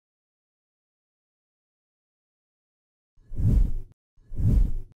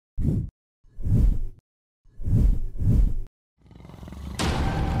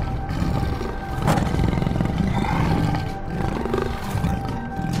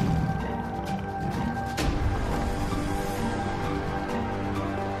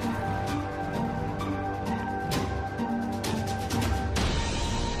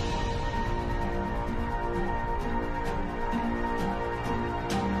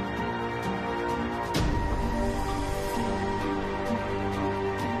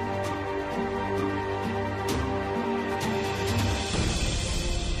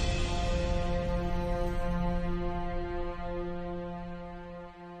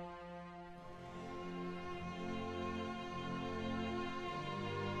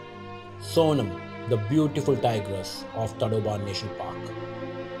Sonam, the beautiful tigress of Tadoba National Park.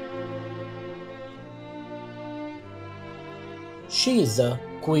 She is the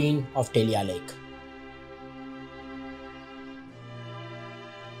queen of Teliya Lake.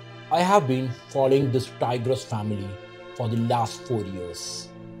 I have been following this tigress family for the last 4 years.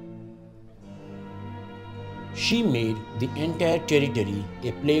 She made the entire territory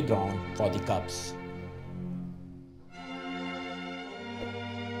a playground for the cubs.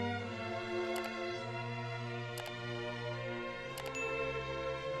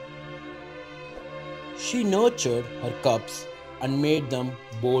 She nurtured her cubs and made them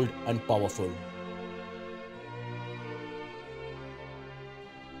bold and powerful.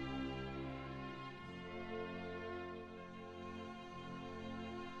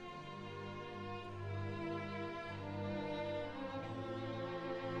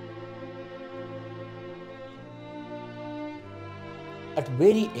 At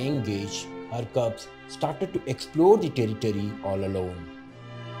very young age, her cubs started to explore the territory all alone.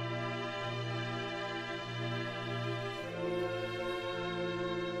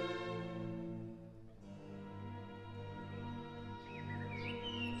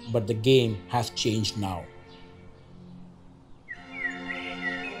 But the game has changed now.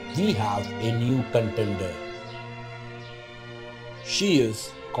 We have a new contender. She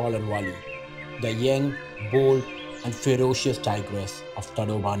is Collar Wali, the young, bold and ferocious tigress of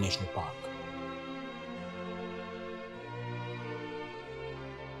Tadoba National Park.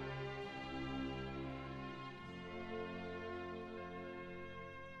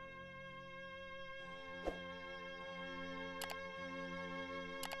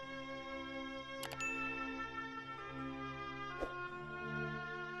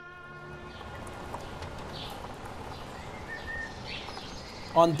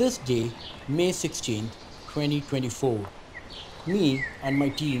 On this day, May 16, 2024, me and my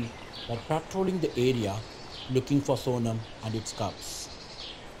team were patrolling the area looking for Sonam and its cubs.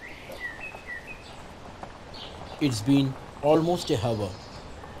 It's been almost a hour,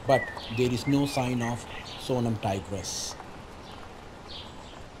 but there is no sign of Sonam tigress.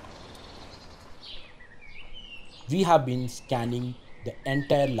 We have been scanning the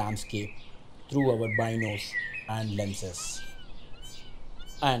entire landscape through our binos and lenses.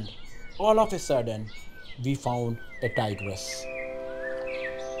 And all of a sudden, we found a tigress.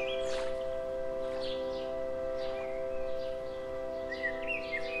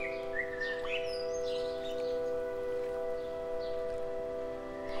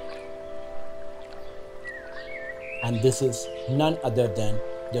 And this is none other than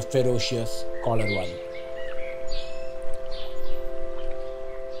the ferocious Collar Wali.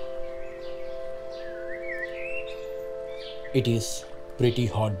 It is pretty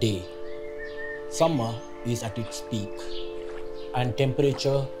hot day. Summer is at its peak and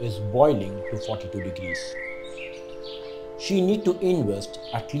temperature is boiling to 42 degrees. She needs to invest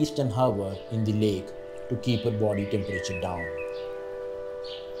at least an hour in the lake to keep her body temperature down.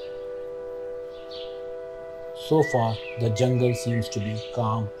 So far, the jungle seems to be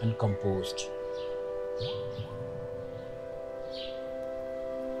calm and composed.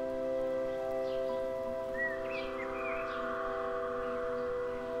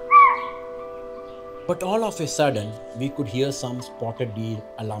 But all of a sudden, we could hear some spotted deer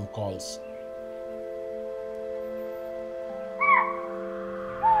alarm calls.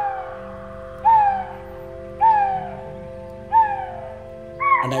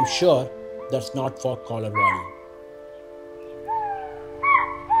 And I'm sure that's not for Collar Wali.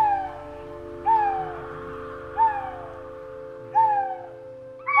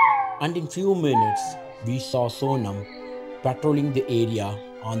 And in few minutes, we saw Sonam patrolling the area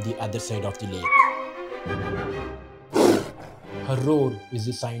on the other side of the lake. Her roar is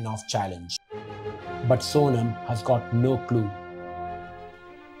a sign of challenge, but Sonam has got no clue.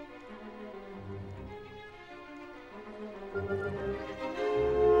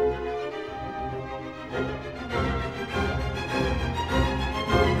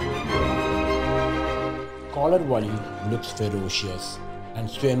 Collar Wali looks ferocious and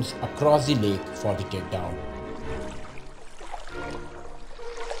swims across the lake for the takedown.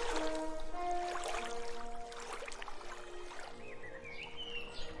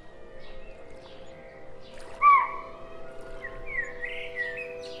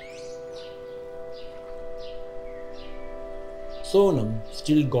 Sonam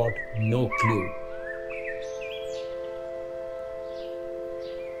still got no clue.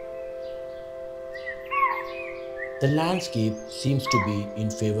 The landscape seems to be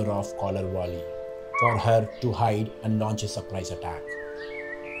in favor of Collar Wali for her to hide and launch a surprise attack.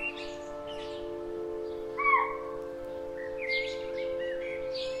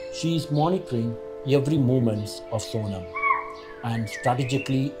 She is monitoring every movement of Sonam and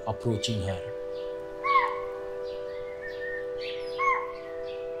strategically approaching her.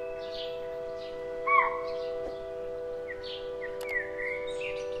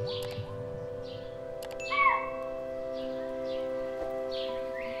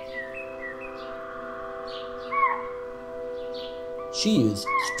 She is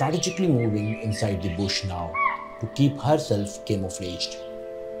strategically moving inside the bush now to keep herself camouflaged.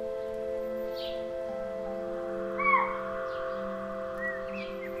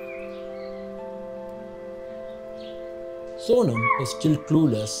 Sonam is still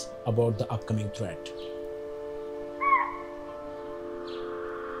clueless about the upcoming threat.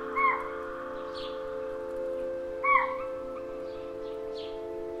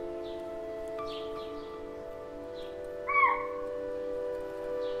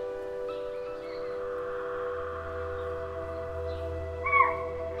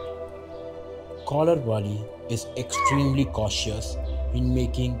 Collar Wali is extremely cautious in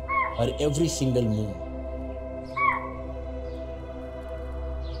making her every single move.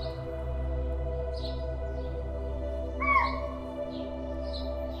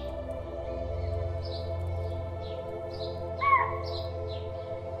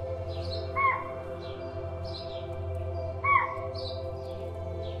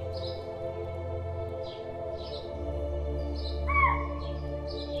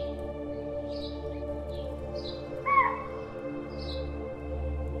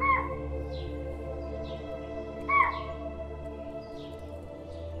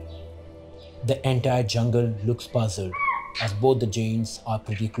 The entire jungle looks puzzled as both the giants are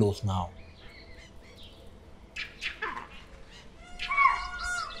pretty close now.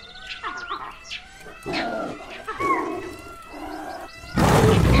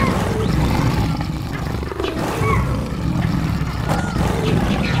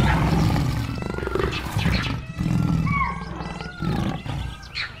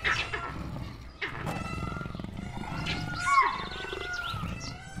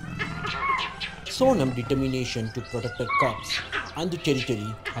 Sonam's determination to protect her cubs and the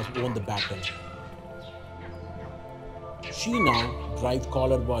territory has won the battle. She now drives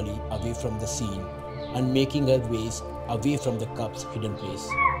Collar Wali away from the scene and making her ways away from the cubs' hidden place.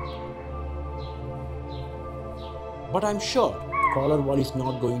 But I'm sure Collar Wali is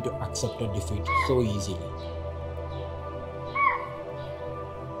not going to accept her defeat so easily.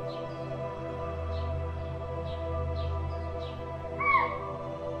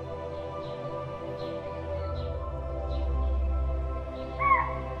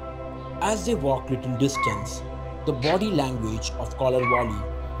 As they walk little distance, the body language of Collar Wali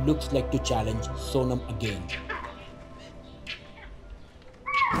looks like to challenge Sonam again.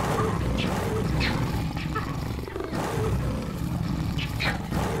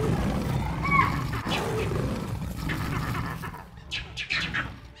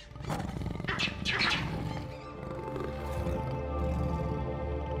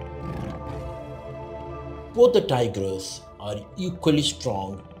 Both the tigers are equally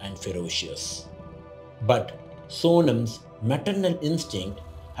strong and ferocious. But Sonam's maternal instinct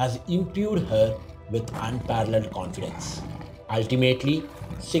has imbued her with unparalleled confidence, ultimately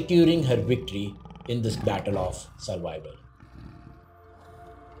securing her victory in this battle of survival.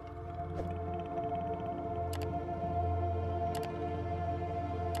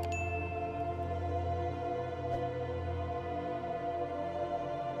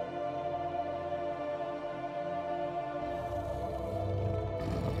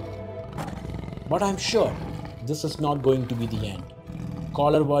 But I'm sure this is not going to be the end.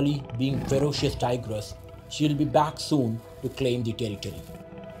 Collar Wali, being ferocious tigress, she'll be back soon to claim the territory.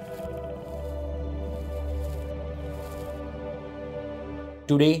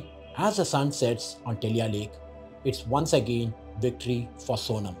 Today, as the sun sets on Teliya Lake, it's once again victory for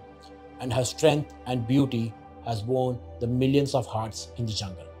Sonam, and her strength and beauty has won the millions of hearts in the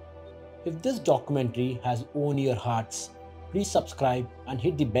jungle. If this documentary has won your hearts, please subscribe and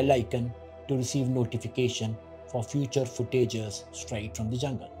hit the bell icon to receive notification for future footages straight from the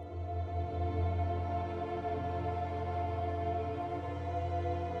jungle.